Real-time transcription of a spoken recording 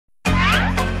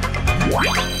Simba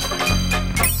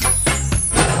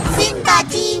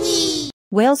TV.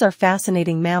 Whales are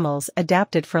fascinating mammals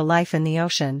adapted for life in the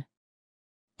ocean.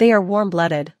 They are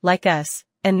warm-blooded, like us,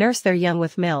 and nurse their young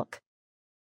with milk.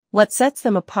 What sets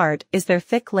them apart is their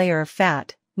thick layer of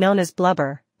fat, known as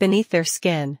blubber, beneath their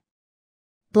skin.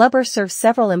 Blubber serves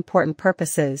several important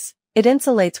purposes. It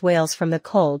insulates whales from the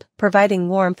cold, providing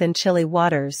warmth in chilly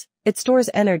waters. It stores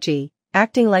energy,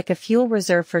 acting like a fuel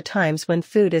reserve for times when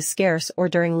food is scarce or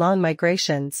during long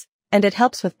migrations, and it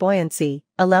helps with buoyancy,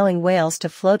 allowing whales to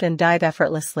float and dive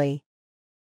effortlessly.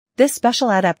 This special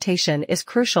adaptation is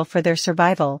crucial for their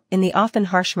survival in the often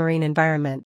harsh marine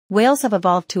environment. Whales have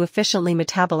evolved to efficiently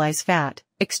metabolize fat,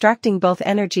 extracting both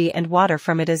energy and water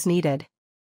from it as needed.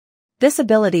 This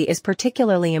ability is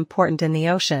particularly important in the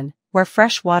ocean, where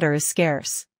fresh water is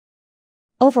scarce.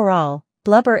 Overall,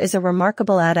 blubber is a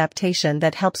remarkable adaptation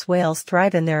that helps whales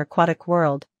thrive in their aquatic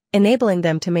world, enabling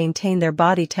them to maintain their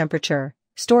body temperature,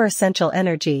 store essential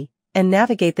energy, and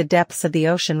navigate the depths of the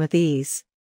ocean with ease.